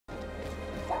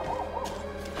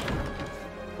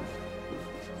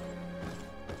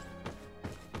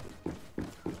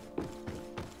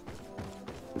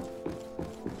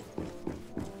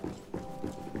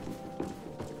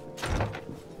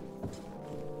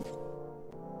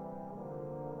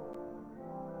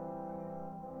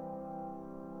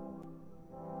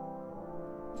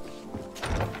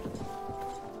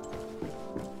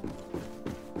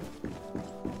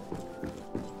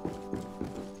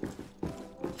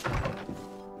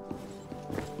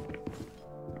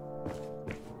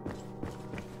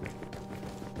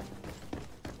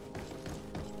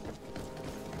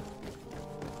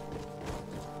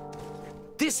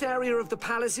This area of the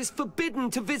palace is forbidden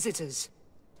to visitors.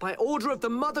 By order of the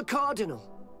Mother Cardinal.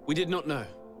 We did not know.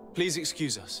 Please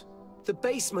excuse us. The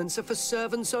basements are for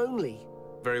servants only.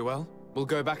 Very well. We'll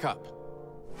go back up.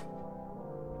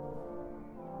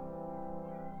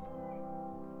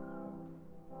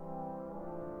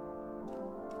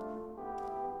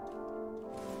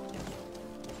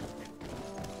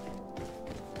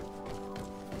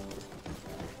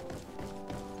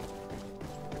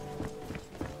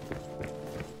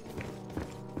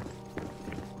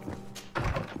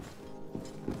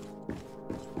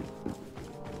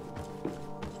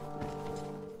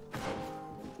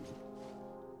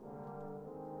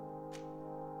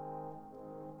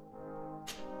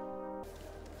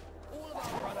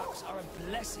 Are a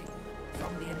blessing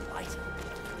from the enlightened.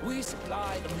 We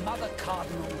supply the Mother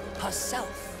Cardinal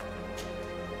herself.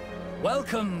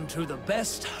 Welcome to the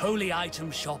best holy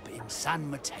item shop in San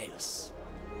Mateus.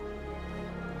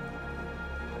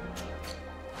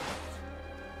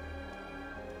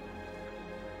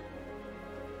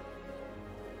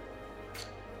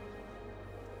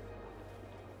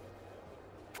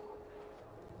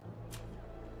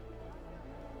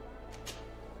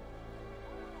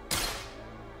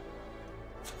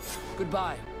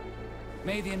 Goodbye.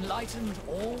 May the enlightened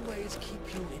always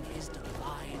keep you in his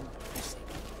divine blessing.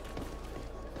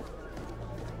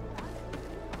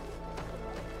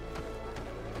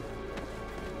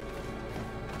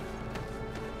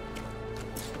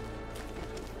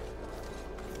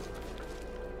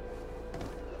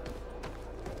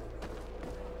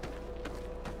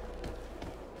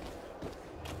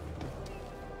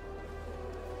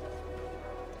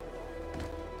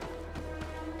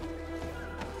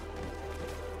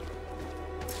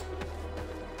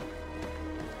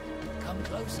 Come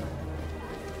closer.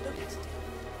 Don't hesitate.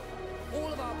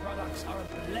 All of our products are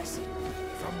a blessing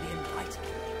from the enlightened.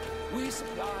 We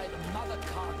supply the Mother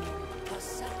Cardinal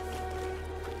herself.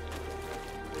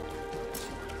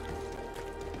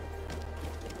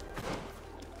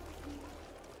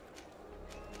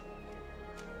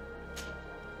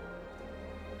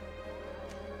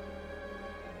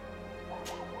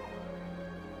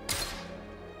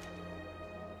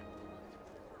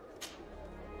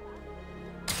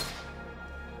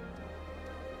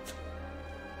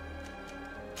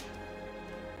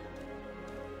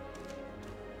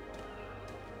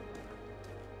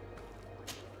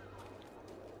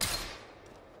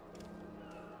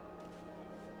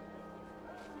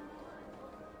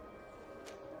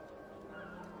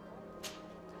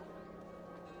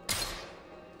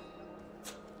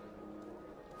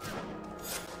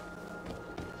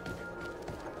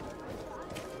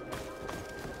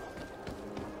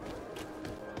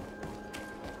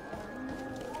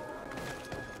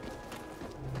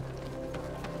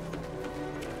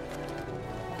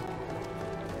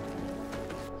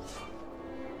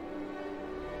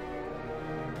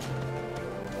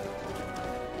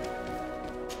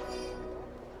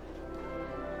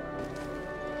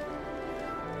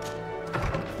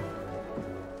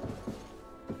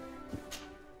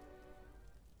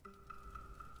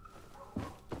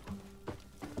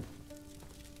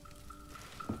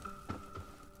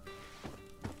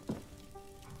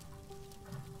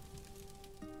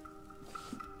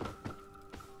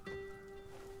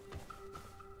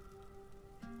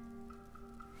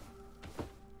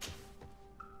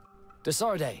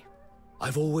 Desarde,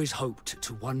 I've always hoped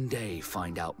to one day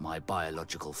find out my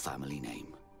biological family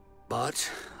name. But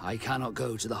I cannot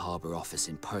go to the Harbor office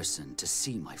in person to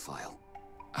see my file.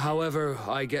 However,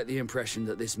 I get the impression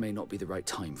that this may not be the right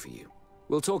time for you.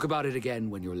 We'll talk about it again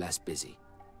when you're less busy.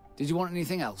 Did you want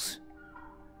anything else?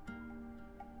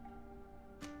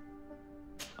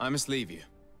 I must leave you.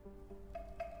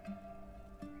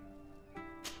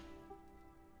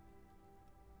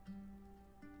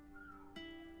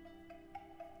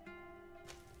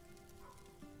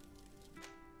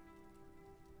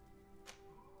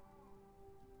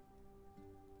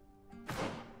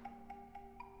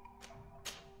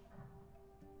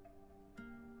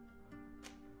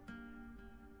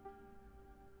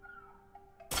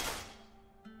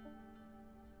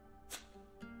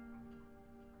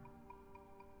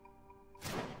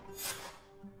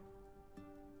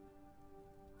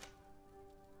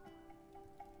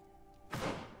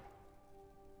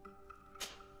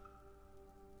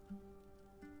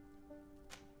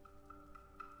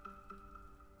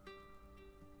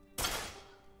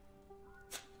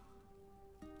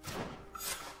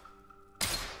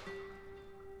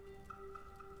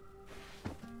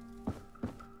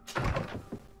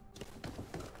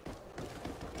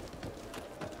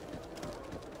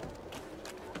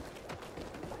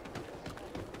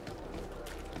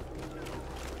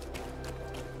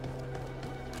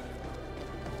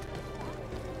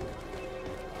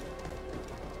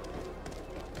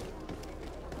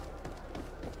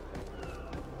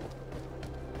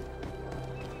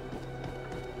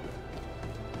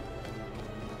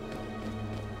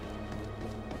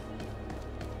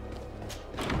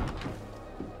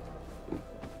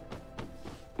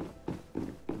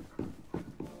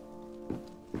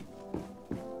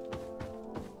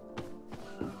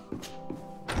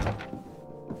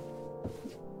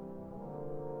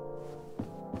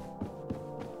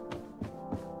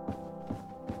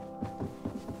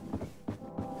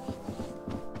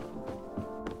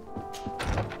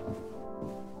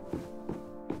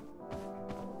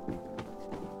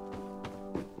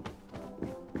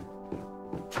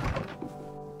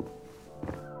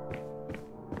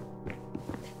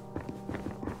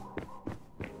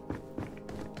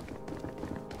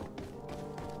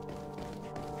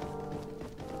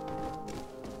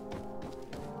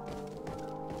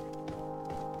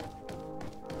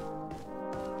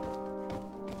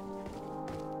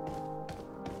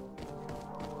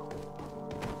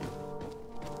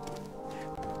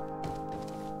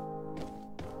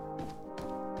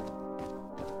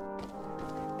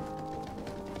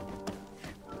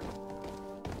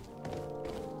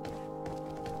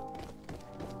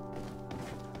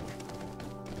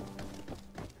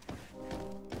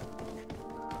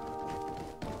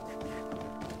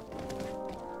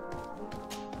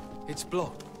 It's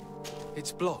blocked.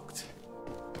 It's blocked.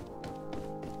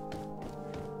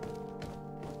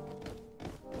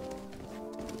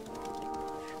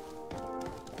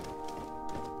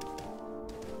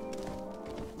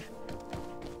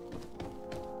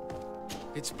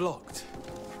 It's blocked.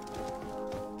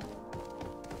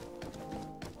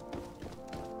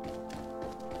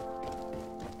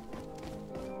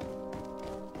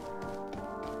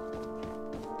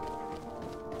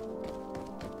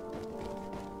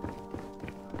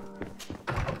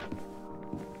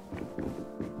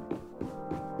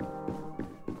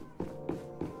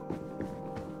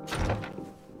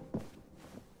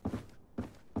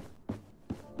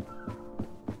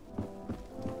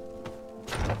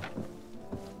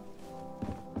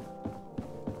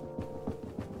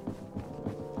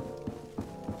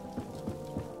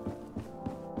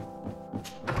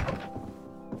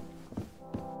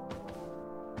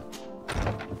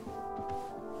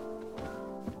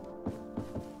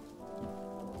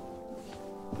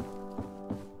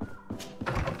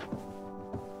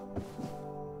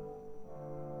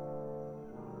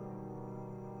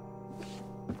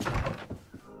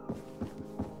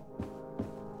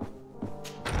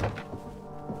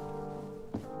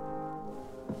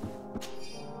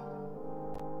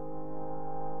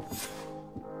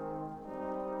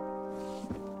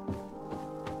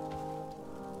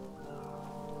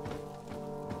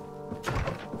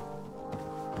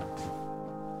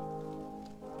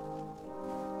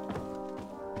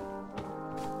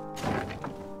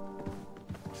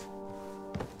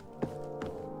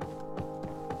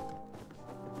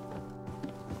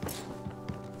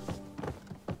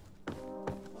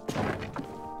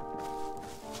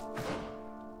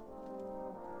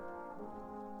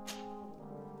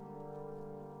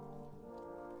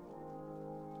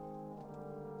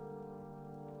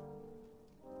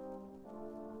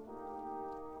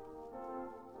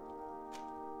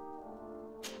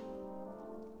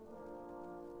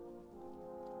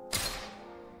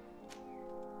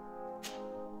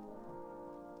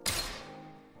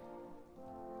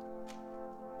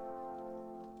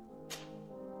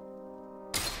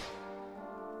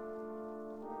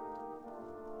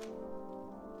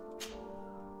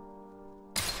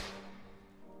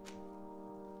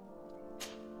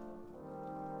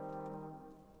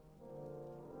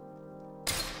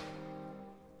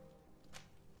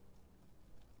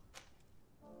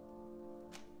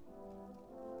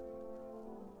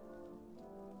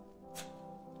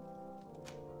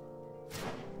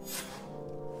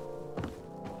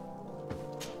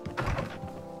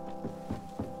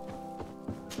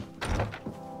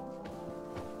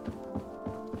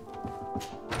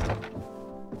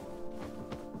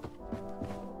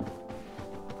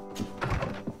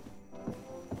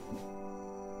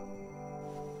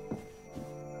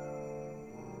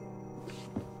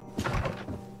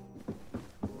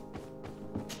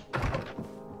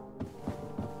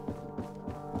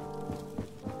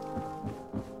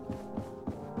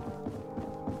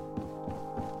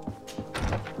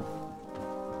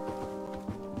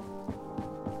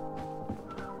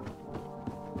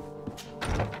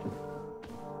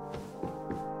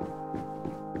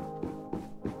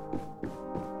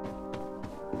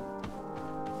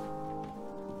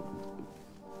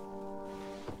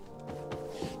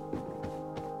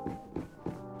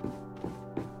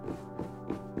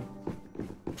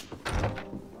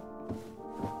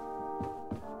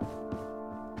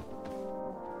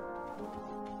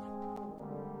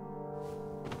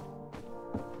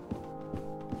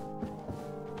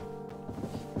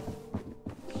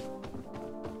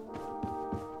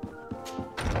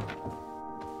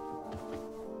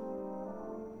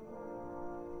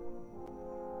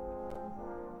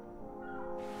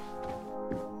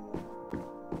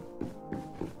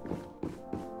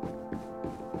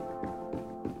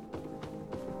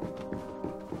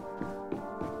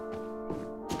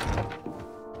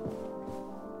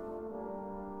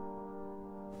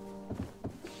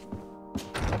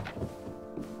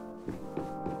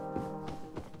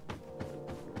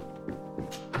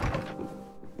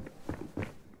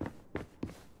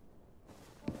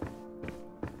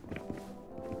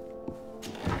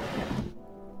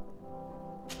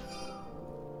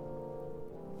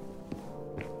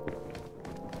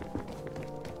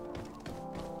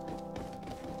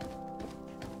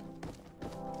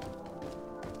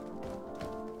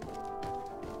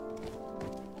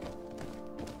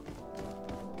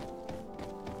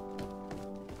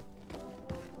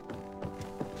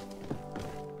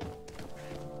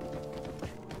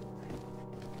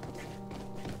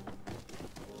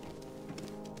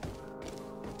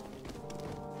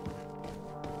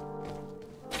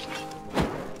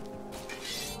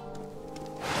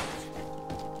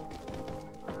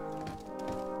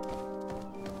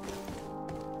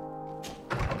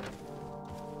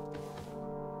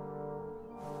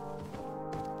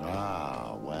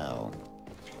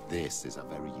 This is a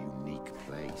very unique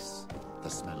place. The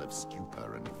smell of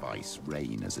stupor and vice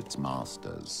reign as its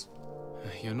masters.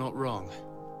 You're not wrong.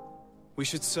 We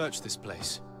should search this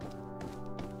place.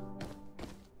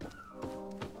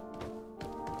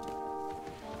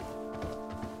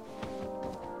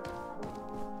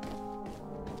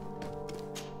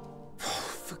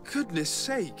 For goodness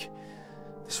sake!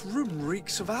 This room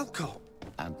reeks of alcohol.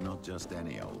 And not just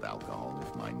any old alcohol,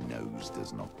 if my nose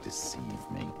does not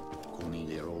deceive me.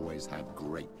 Cornelia always had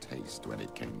great taste when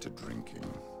it came to drinking.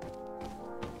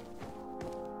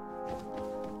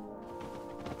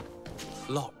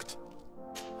 Locked.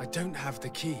 I don't have the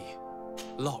key.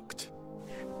 Locked.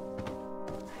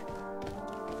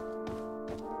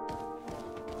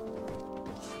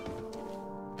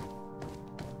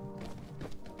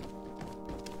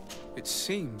 It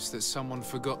seems that someone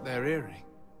forgot their earring.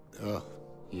 Ugh,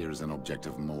 here is an object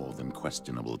of more than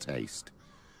questionable taste.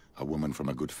 A woman from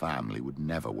a good family would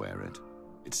never wear it.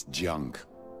 It's junk.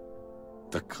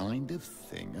 The kind of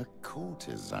thing a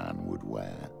courtesan would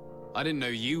wear. I didn't know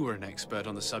you were an expert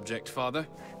on the subject, Father.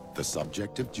 The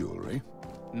subject of jewelry?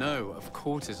 No, of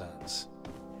courtesans.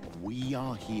 We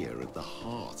are here at the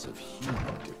heart of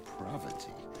human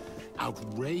depravity.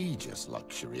 Outrageous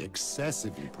luxury,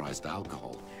 excessively priced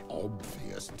alcohol,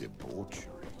 obvious debauchery.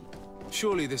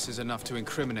 Surely this is enough to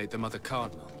incriminate the Mother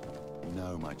Cardinal.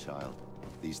 No, my child.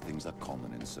 These things are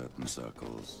common in certain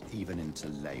circles, even in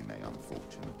Thélème,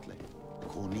 unfortunately.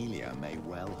 Cornelia may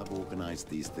well have organized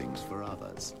these things for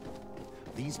others.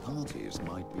 These parties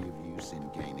might be of use in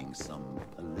gaining some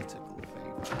political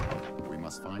favor. We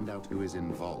must find out who is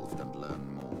involved and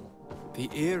learn more. The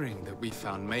earring that we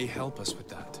found may help us with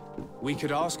that. We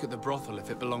could ask at the brothel if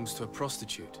it belongs to a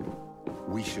prostitute.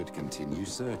 We should continue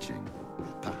searching.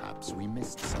 Perhaps we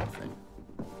missed something.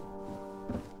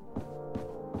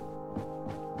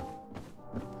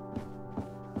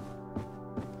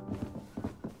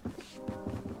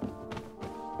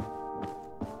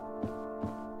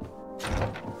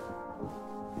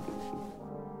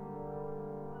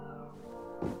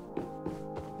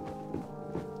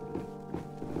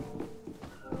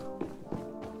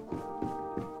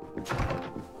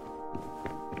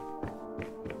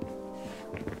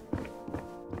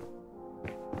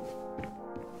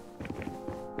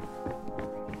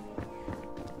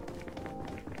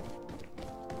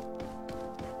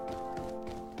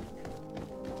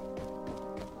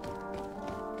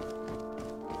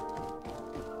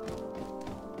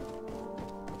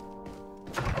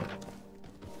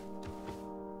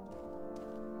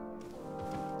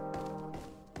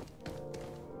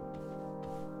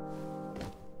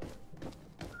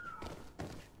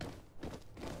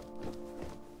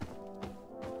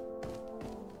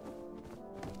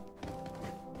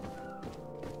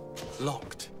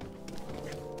 Locked.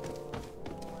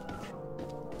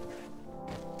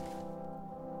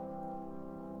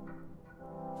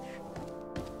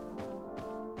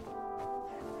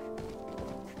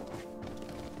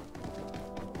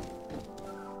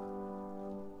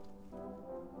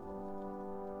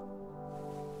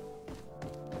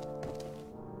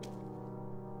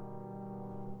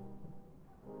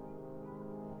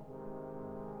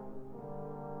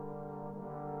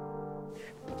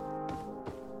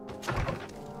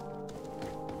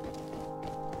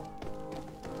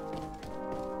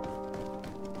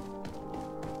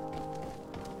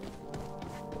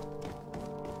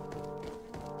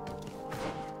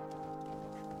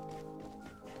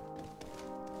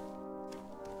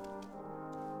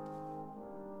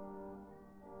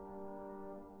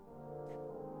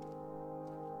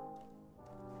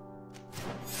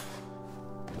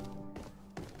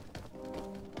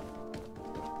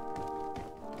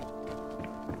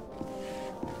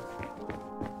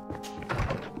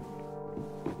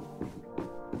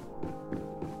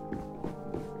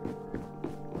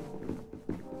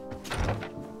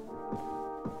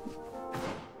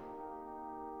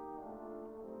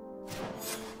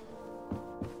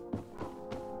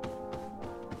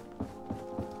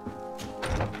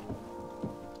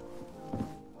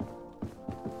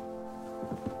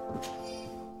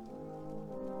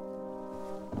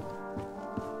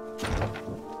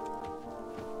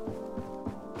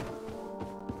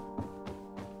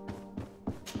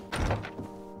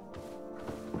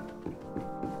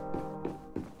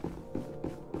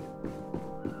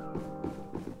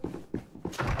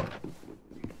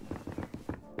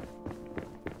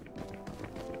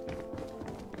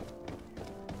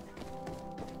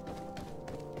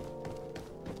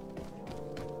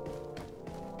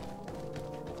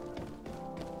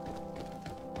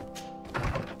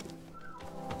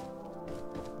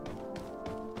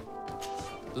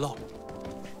 Lock.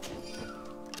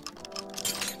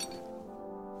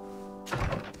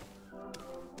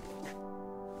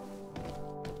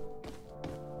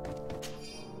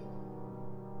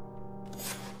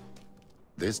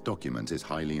 This document is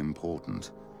highly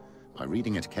important. By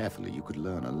reading it carefully, you could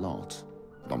learn a lot.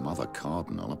 The Mother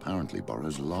Cardinal apparently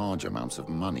borrows large amounts of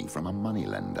money from a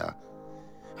moneylender.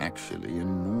 Actually,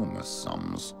 enormous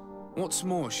sums. What's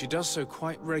more, she does so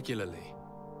quite regularly.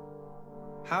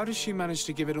 How does she manage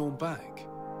to give it all back?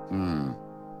 And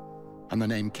the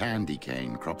name Candy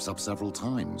Cane crops up several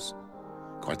times.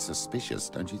 Quite suspicious,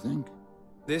 don't you think?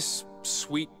 This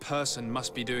sweet person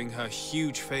must be doing her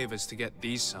huge favors to get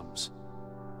these sums.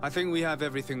 I think we have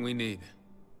everything we need.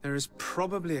 There is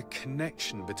probably a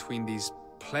connection between these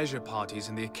pleasure parties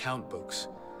and the account books.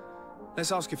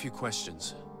 Let's ask a few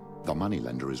questions. The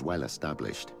moneylender is well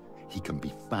established. He can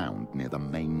be found near the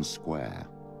main square.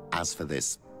 As for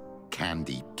this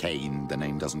Candy Cane, the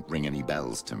name doesn't ring any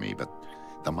bells to me, but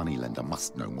the moneylender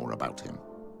must know more about him.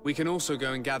 We can also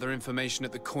go and gather information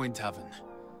at the Coin Tavern.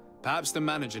 Perhaps the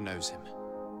manager knows him.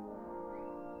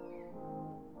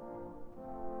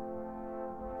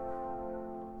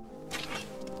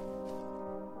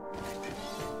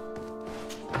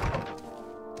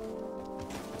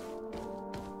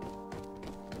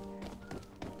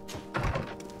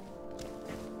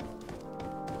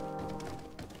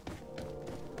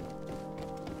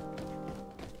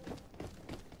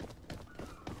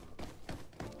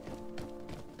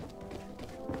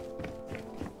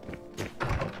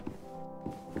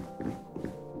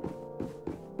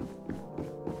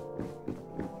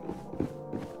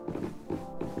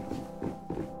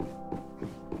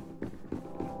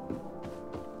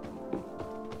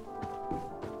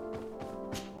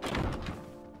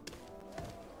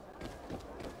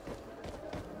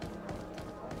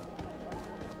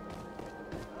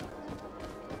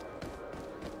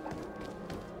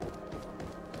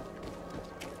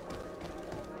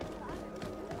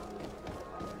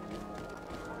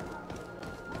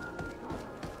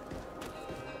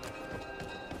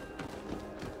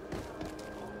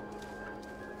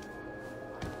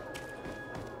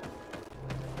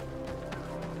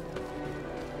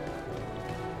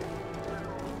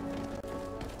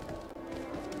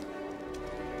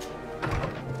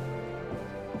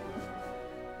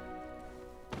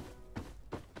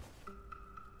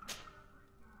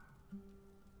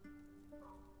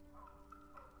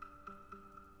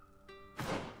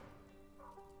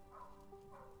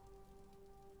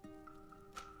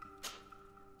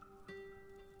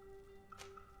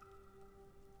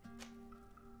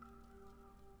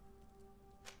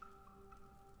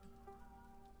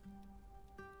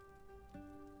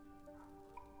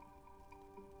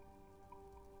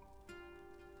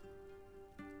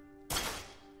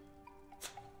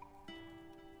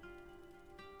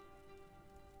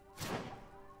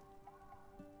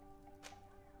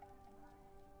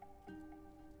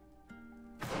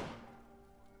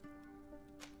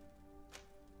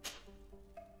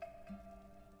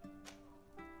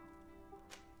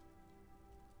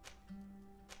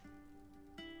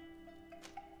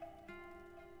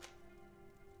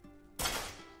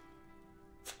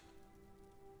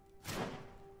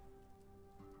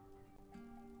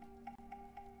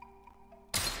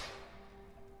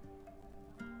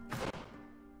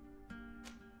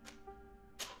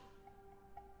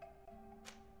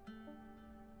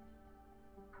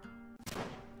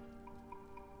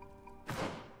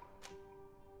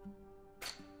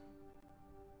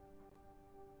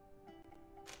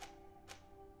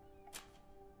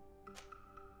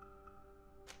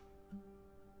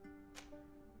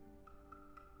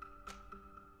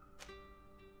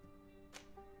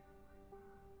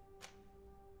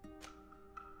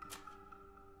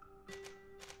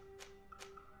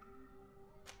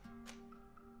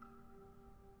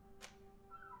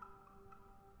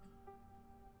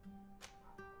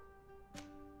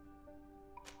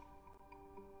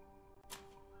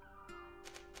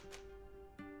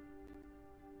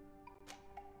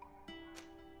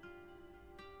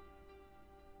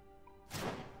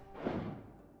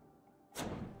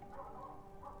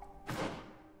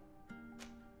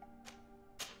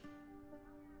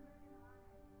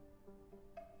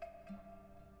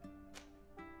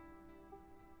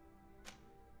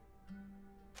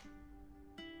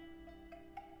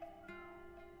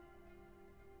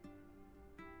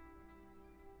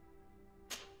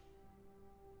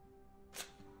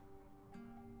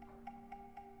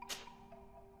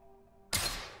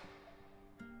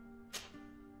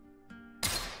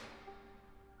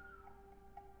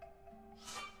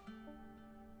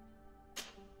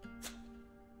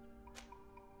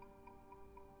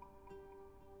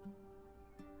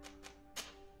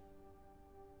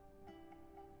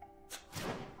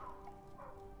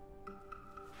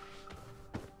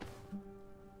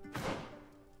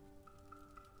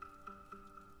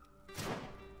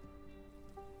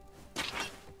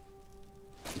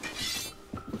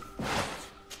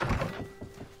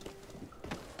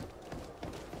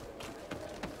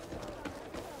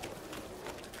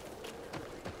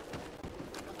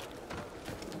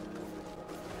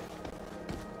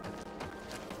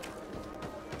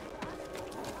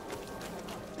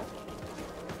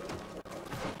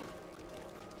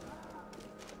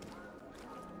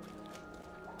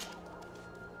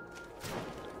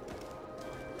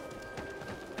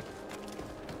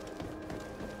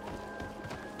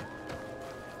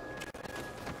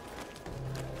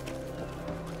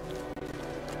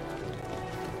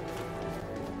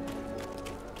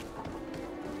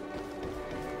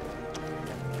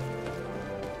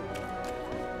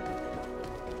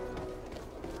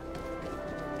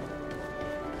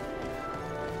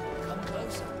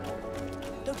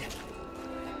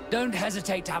 Don't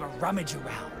hesitate to have a rummage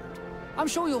around. I'm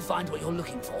sure you'll find what you're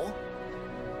looking for.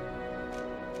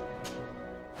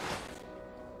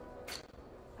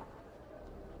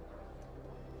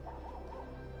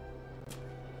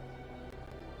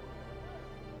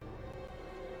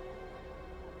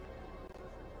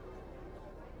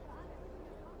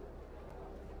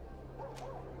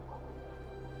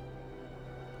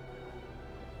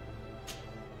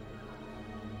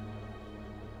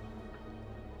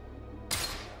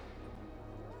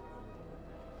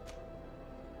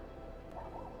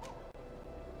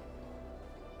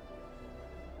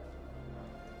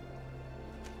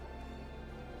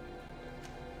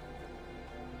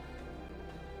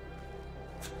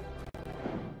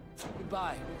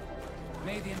 Goodbye.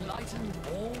 May the enlightened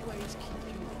always keep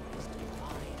you in his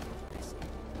divine presence.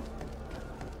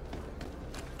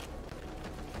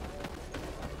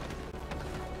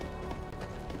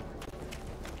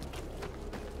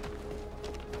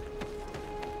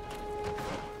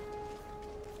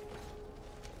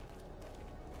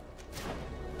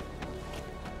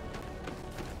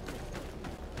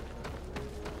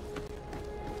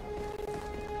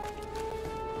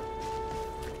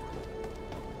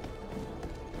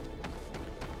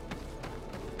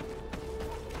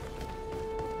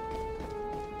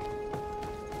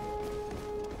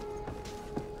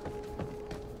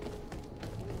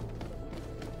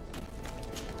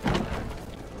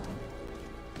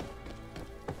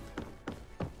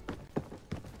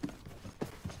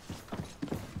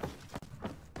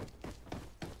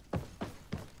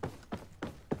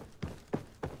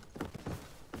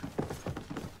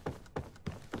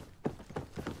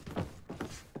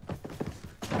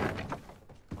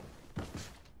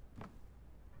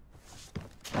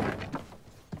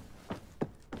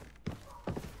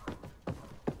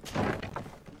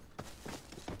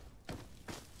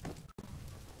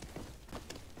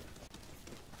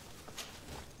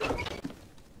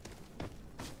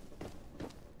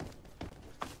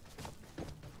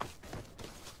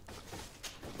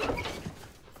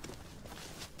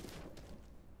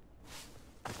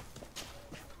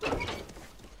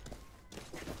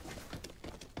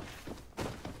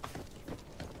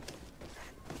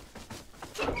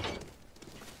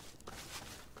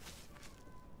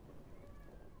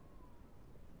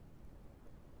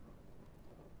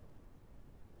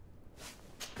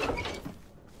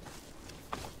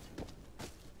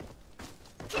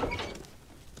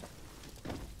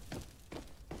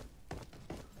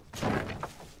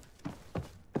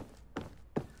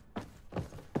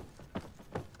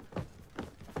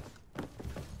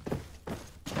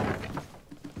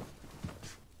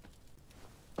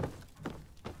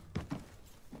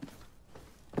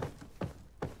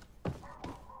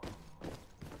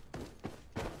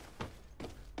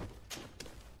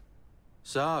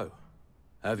 So,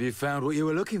 have you found what you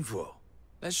were looking for?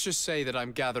 Let's just say that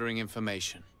I'm gathering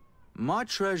information. My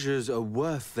treasures are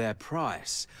worth their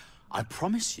price. I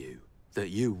promise you that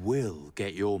you will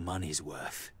get your money's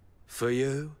worth. For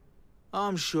you,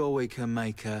 I'm sure we can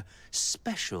make a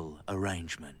special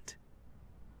arrangement.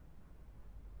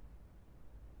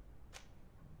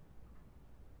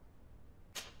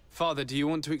 Father, do you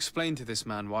want to explain to this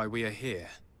man why we are here?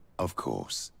 Of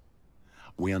course.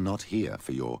 We are not here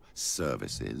for your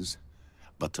services,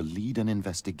 but to lead an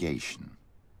investigation.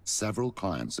 Several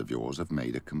clients of yours have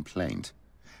made a complaint.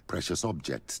 Precious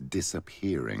objects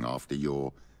disappearing after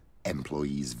your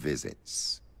employees'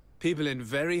 visits. People in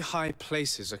very high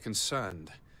places are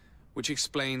concerned, which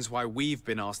explains why we've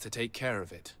been asked to take care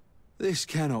of it. This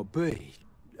cannot be.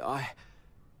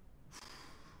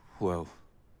 Well,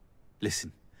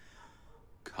 listen.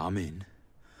 Come in,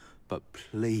 but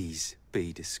please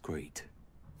be discreet.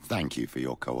 Thank you for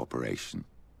your cooperation.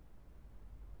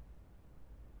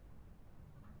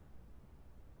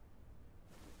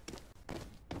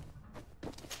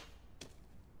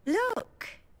 Look,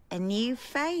 a new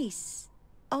face.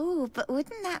 Oh, but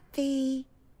wouldn't that be...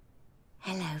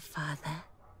 Hello, Father.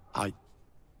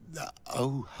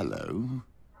 Oh, hello.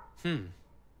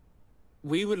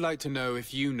 We would like to know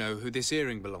if you know who this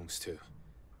earring belongs to.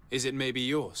 Is it maybe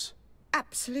yours?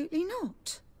 Absolutely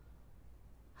not.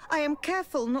 I am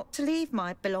careful not to leave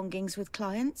my belongings with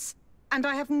clients, and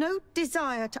I have no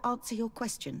desire to answer your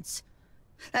questions.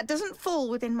 That doesn't fall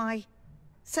within my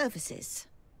services.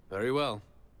 Very well.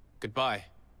 Goodbye.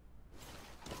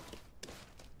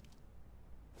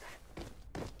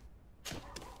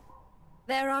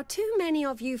 There are too many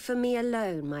of you for me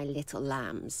alone, my little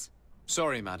lambs.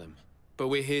 Sorry, madam, but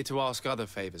we're here to ask other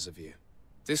favors of you.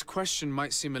 This question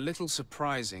might seem a little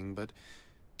surprising, but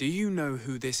do you know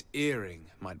who this earring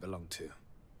might belong to?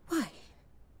 Why?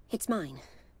 It's mine.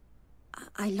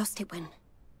 I lost it when...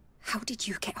 How did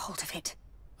you get hold of it?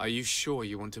 Are you sure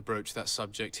you want to broach that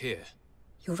subject here?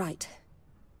 You're right.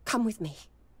 Come with me.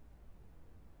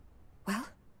 Well,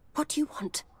 what do you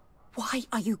want? Why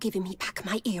are you giving me back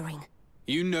my earring?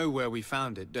 You know where we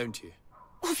found it, don't you?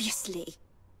 Obviously.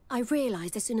 I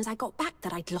realized as soon as I got back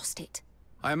that I'd lost it.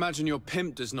 I imagine your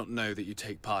pimp does not know that you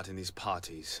take part in these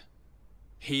parties.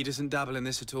 He doesn't dabble in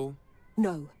this at all?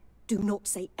 No. Do not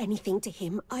say anything to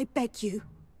him, I beg you.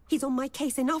 He's on my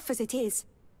case enough as it is.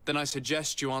 Then I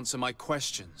suggest you answer my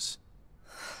questions.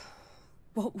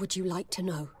 What would you like to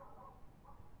know?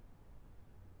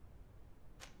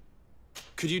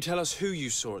 Could you tell us who you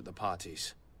saw at the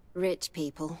parties? Rich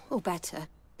people, or better.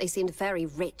 They seemed very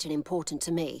rich and important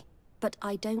to me. But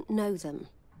I don't know them.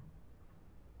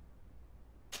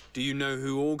 Do you know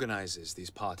who organizes these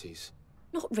parties?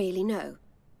 Not really, no.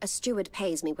 A steward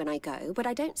pays me when I go, but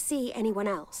I don't see anyone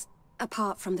else,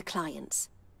 apart from the clients.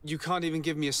 You can't even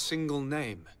give me a single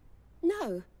name.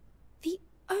 No. The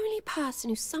only person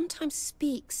who sometimes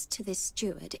speaks to this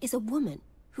steward is a woman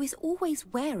who is always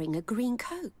wearing a green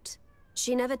coat.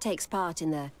 She never takes part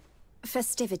in the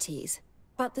festivities,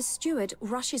 but the steward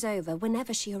rushes over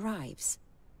whenever she arrives.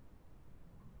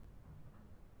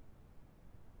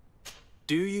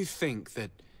 Do you think that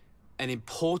an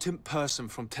important person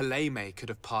from Thélème could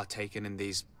have partaken in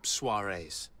these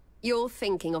soirees? You're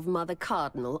thinking of Mother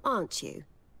Cardinal, aren't you?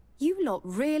 You lot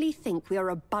really think we are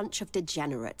a bunch of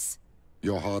degenerates.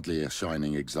 You're hardly a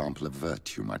shining example of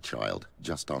virtue, my child.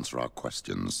 Just answer our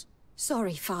questions.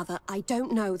 Sorry, Father, I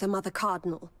don't know the Mother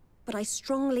Cardinal, but I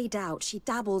strongly doubt she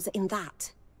dabbles in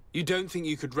that. You don't think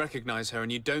you could recognize her,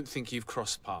 and you don't think you've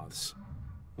crossed paths.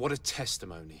 What a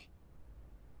testimony.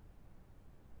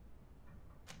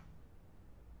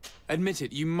 Admit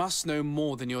it, you must know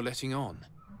more than you're letting on.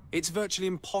 It's virtually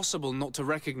impossible not to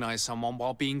recognize someone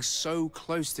while being so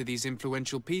close to these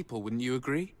influential people, wouldn't you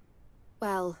agree?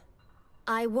 Well,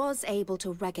 I was able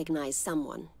to recognize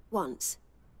someone, once.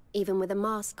 Even with a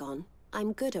mask on,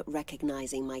 I'm good at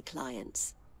recognizing my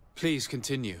clients. Please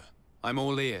continue. I'm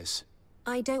all ears.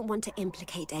 I don't want to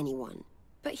implicate anyone,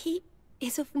 but he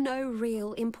is of no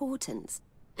real importance,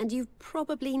 and you've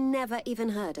probably never even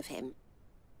heard of him.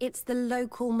 It's the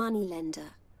local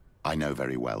moneylender. I know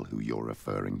very well who you're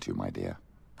referring to, my dear.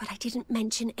 But I didn't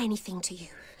mention anything to you,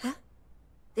 huh?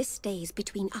 This stays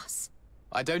between us.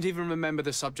 I don't even remember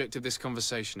the subject of this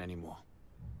conversation anymore.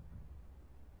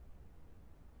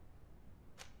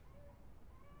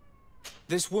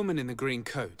 This woman in the green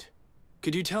coat,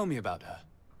 could you tell me about her?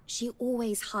 She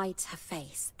always hides her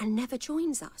face and never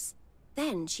joins us.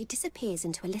 Then she disappears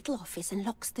into a little office and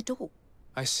locks the door.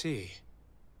 I see.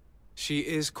 She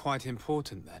is quite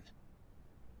important, then.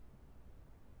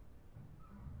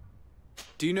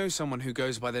 Do you know someone who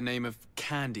goes by the name of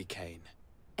Candy Cane?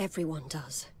 Everyone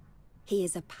does. He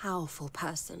is a powerful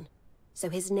person, so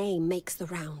his name makes the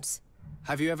rounds.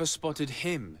 Have you ever spotted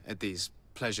him at these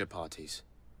pleasure parties?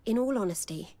 In all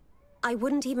honesty, I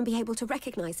wouldn't even be able to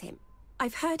recognize him.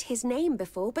 I've heard his name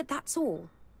before, but that's all.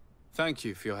 Thank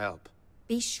you for your help.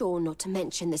 Be sure not to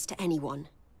mention this to anyone.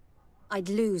 I'd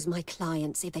lose my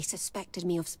clients if they suspected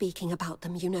me of speaking about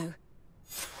them, you know.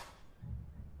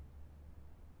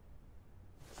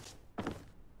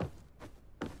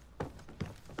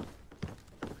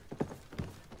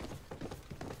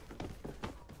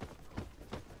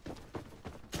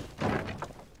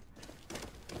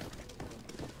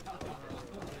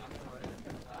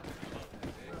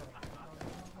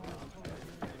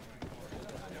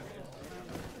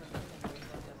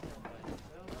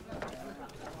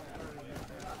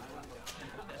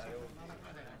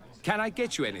 Can I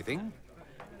get you anything?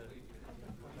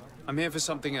 I'm here for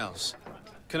something else.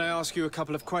 Can I ask you a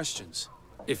couple of questions?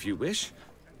 If you wish.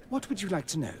 What would you like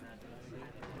to know?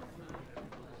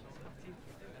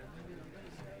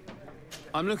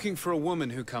 I'm looking for a woman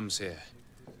who comes here.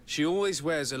 She always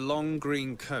wears a long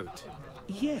green coat.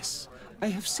 Yes, I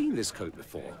have seen this coat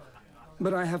before,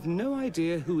 but I have no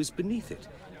idea who is beneath it,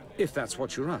 if that's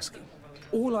what you're asking.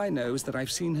 All I know is that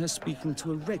I've seen her speaking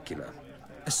to a regular,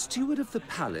 a steward of the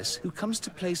palace who comes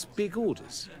to place big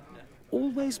orders.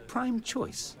 Always prime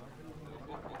choice.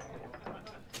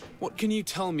 What can you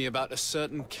tell me about a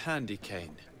certain Candy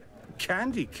Cane?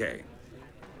 Candy Cane?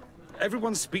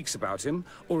 Everyone speaks about him,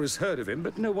 or has heard of him,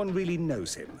 but no one really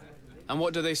knows him. And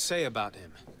what do they say about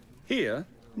him? Here,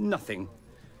 nothing.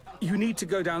 You need to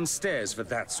go downstairs for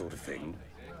that sort of thing.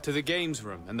 To the games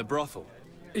room and the brothel?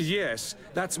 Yes,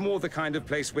 that's more the kind of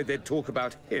place where they'd talk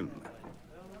about him.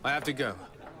 I have to go.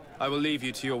 I will leave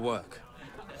you to your work.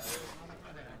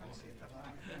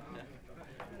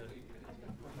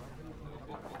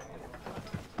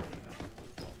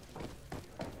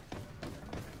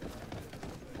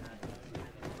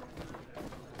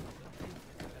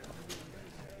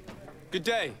 Good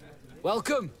day.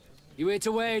 Welcome. You here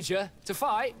to wager? To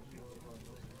fight?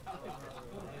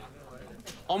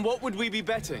 On what would we be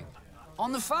betting?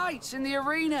 On the fights in the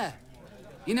arena.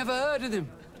 You never heard of them?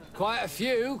 Quite a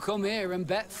few come here and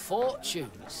bet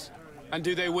fortunes. And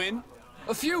do they win?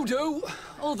 A few do.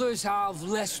 Others have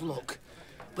less luck.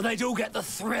 But they do get the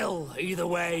thrill either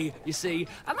way, you see.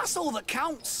 And that's all that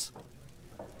counts.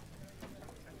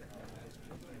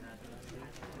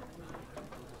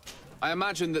 I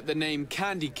imagine that the name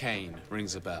Candy Cane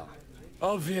rings a bell.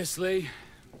 Obviously.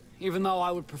 Even though I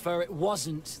would prefer it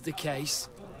wasn't the case.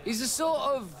 He's a sort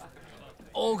of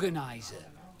organizer.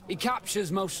 He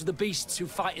captures most of the beasts who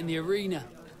fight in the arena.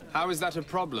 How is that a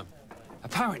problem?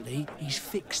 Apparently, he's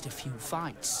fixed a few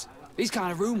fights. These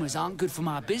kind of rumors aren't good for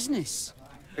my business.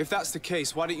 If that's the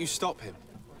case, why don't you stop him?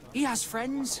 He has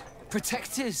friends,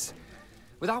 protectors.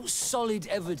 Without solid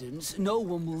evidence, no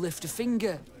one will lift a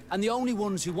finger. And the only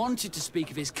ones who wanted to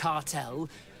speak of his cartel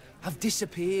have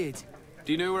disappeared.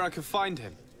 Do you know where I can find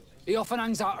him? He often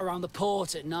hangs out around the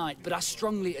port at night, but I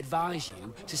strongly advise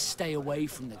you to stay away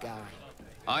from the guy.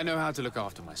 I know how to look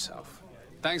after myself.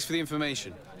 Thanks for the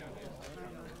information.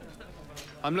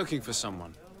 I'm looking for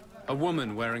someone. A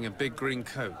woman wearing a big green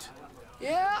coat.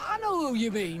 Yeah, I know who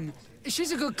you mean.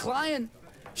 She's a good client.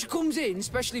 She comes in,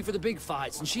 especially for the big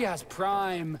fights, and she has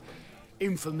prime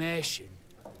information.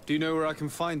 Do you know where I can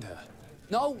find her?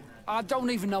 No, I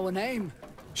don't even know her name.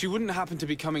 She wouldn't happen to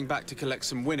be coming back to collect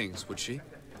some winnings, would she?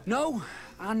 No,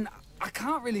 and I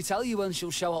can't really tell you when she'll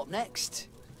show up next.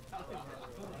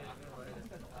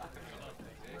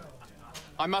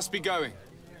 I must be going.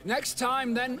 Next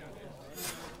time, then.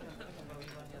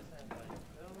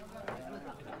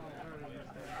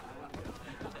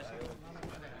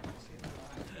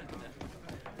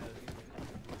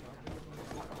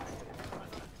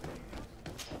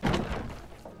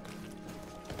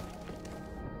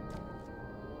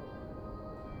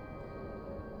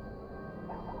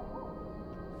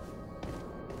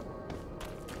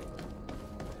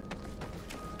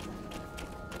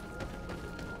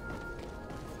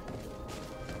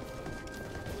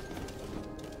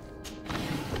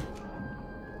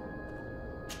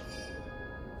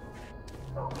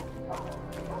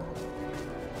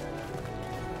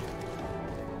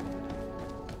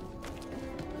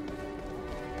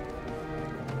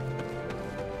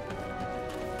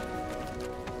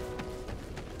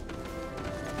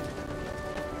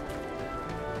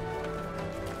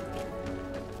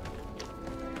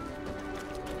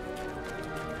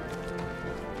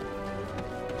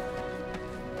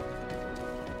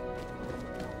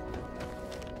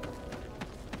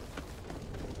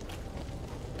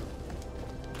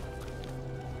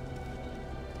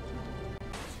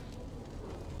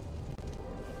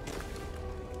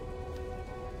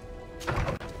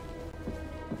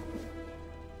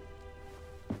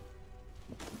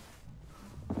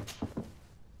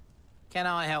 Can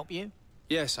I help you?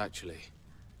 Yes, actually.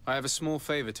 I have a small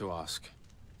favor to ask.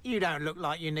 You don't look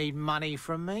like you need money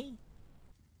from me.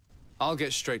 I'll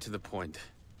get straight to the point.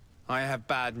 I have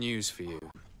bad news for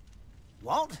you.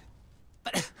 What?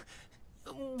 But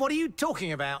what are you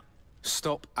talking about?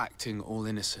 Stop acting all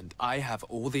innocent. I have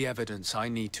all the evidence I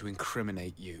need to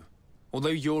incriminate you. Although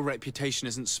your reputation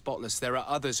isn't spotless, there are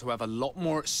others who have a lot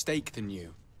more at stake than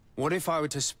you. What if I were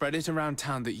to spread it around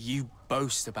town that you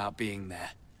boast about being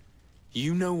there?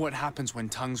 You know what happens when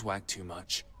tongues wag too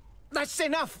much. That's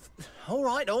enough. All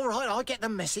right, I get the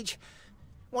message.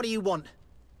 What do you want?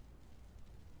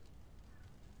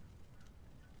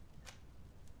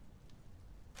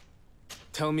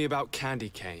 Tell me about Candy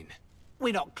Cane.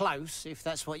 We're not close, if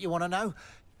that's what you want to know.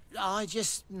 I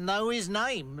just know his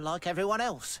name, like everyone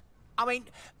else. I mean,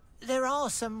 there are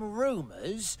some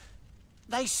rumours.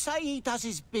 They say he does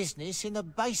his business in the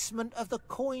basement of the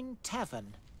Coin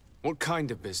Tavern. What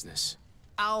kind of business?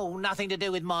 Oh, nothing to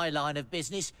do with my line of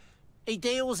business. He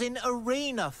deals in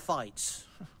arena fights,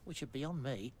 which are beyond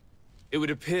me. It would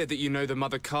appear that you know the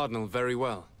Mother Cardinal very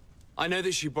well. I know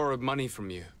that she borrowed money from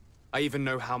you. I even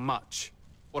know how much.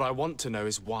 What I want to know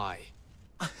is why.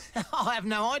 I have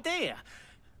no idea.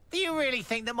 Do you really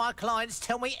think that my clients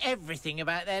tell me everything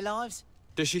about their lives?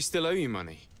 Does she still owe you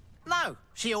money? No,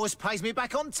 she always pays me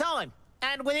back on time,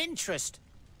 and with interest.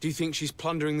 Do you think she's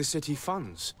plundering the city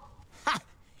funds? Ha!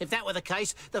 If that were the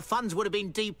case, the funds would have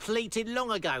been depleted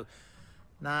long ago.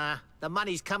 Nah, the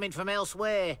money's coming from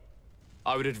elsewhere.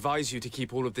 I would advise you to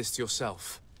keep all of this to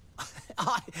yourself.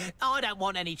 I don't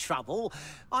want any trouble.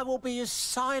 I will be as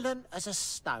silent as a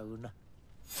stone.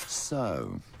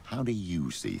 So, how do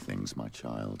you see things, my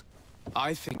child?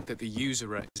 I think that the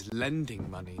usurer is lending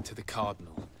money to the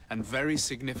Cardinal, and very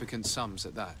significant sums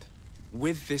at that.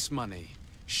 With this money,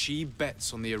 She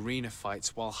bets on the arena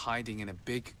fights while hiding in a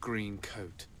big green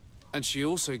coat. And she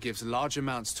also gives large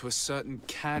amounts to a certain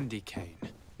candy cane,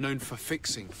 known for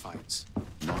fixing fights.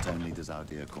 Not only does our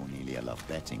dear Cornelia love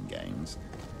betting games,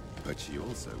 but she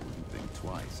also wouldn't think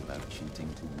twice about cheating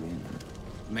to win.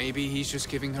 Maybe he's just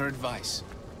giving her advice.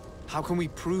 How can we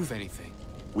prove anything?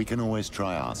 We can always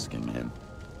try asking him.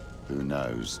 Who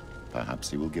knows?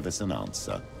 Perhaps he will give us an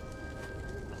answer.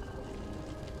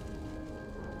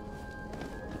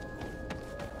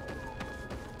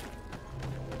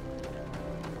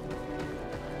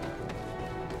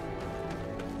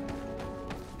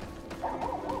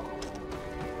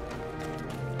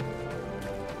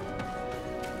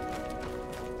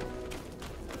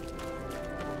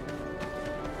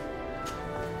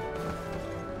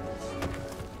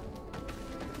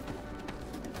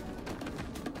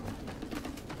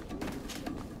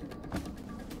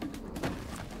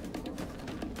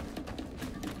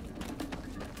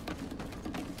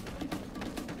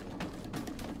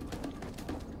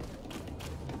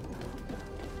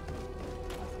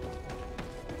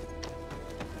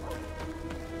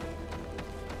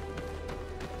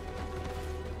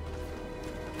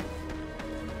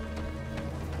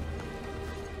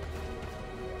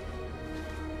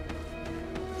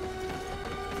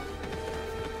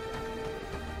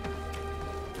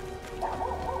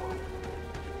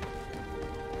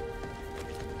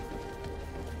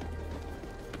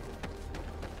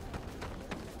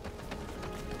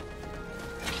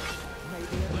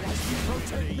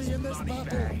 Protect me in this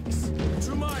battle.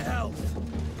 To my health.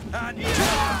 And to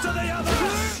the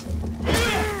others!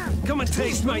 Come and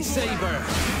taste my saber!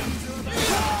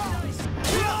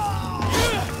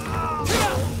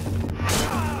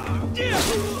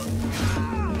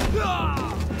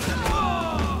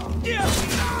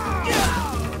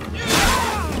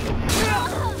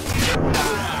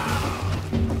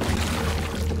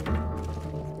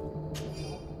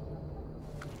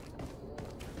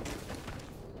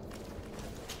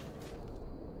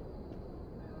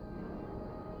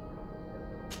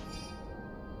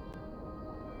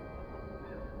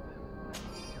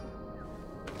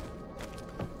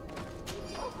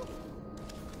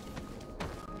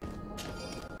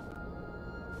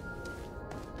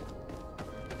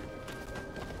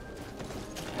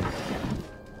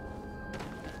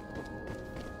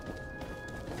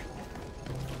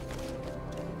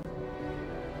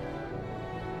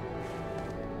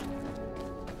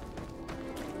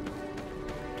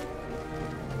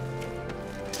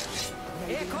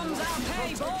 Here comes our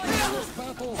pay, boys!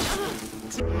 Battle.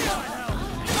 To my help!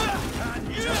 And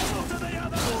to the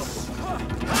others!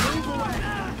 Move away!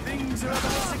 Things are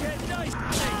about to get dicey!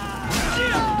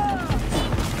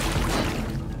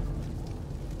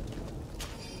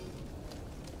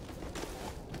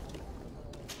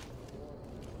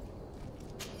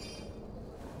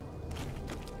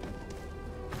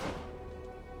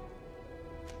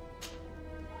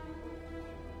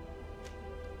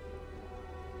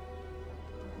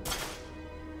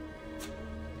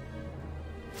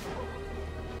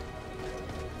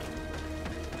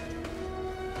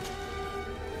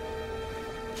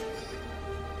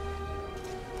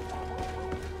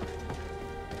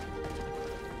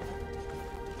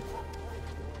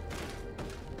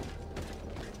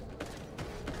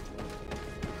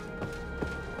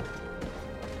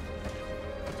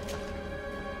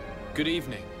 Good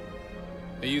evening.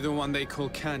 Are you the one they call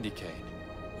Candy Cane?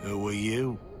 Who are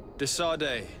you?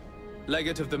 Desade,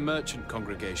 legate of the merchant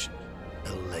congregation.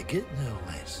 A legate, no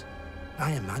less.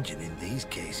 I imagine in these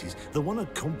cases, the one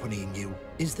accompanying you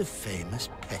is the famous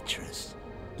Petrus.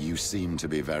 You seem to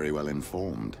be very well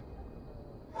informed.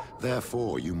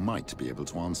 Therefore, you might be able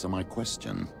to answer my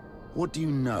question. What do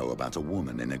you know about a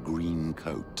woman in a green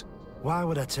coat? Why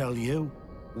would I tell you?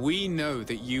 We know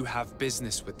that you have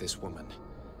business with this woman,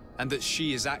 and that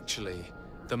she is actually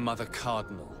the Mother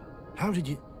Cardinal. How did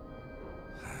you...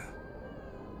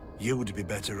 You would be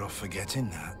better off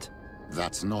forgetting that.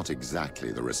 That's not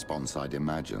exactly the response I'd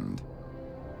imagined.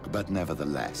 But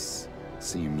nevertheless,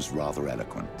 seems rather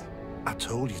eloquent. I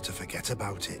told you to forget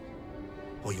about it,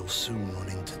 or you'll soon run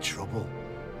into trouble.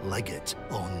 Legate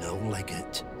or no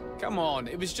legate. Come on,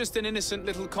 it was just an innocent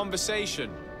little conversation.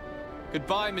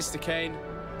 Goodbye, Mr. Kane.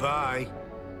 Bye.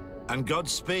 And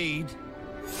Godspeed.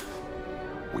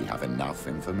 We have enough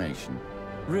information.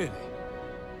 Really?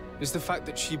 Is the fact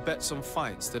that she bets on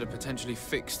fights that are potentially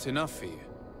fixed enough for you?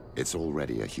 It's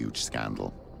already a huge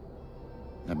scandal.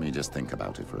 Let me just think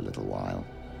about it for a little while.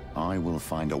 I will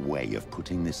find a way of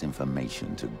putting this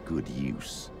information to good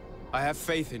use. I have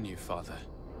faith in you, Father.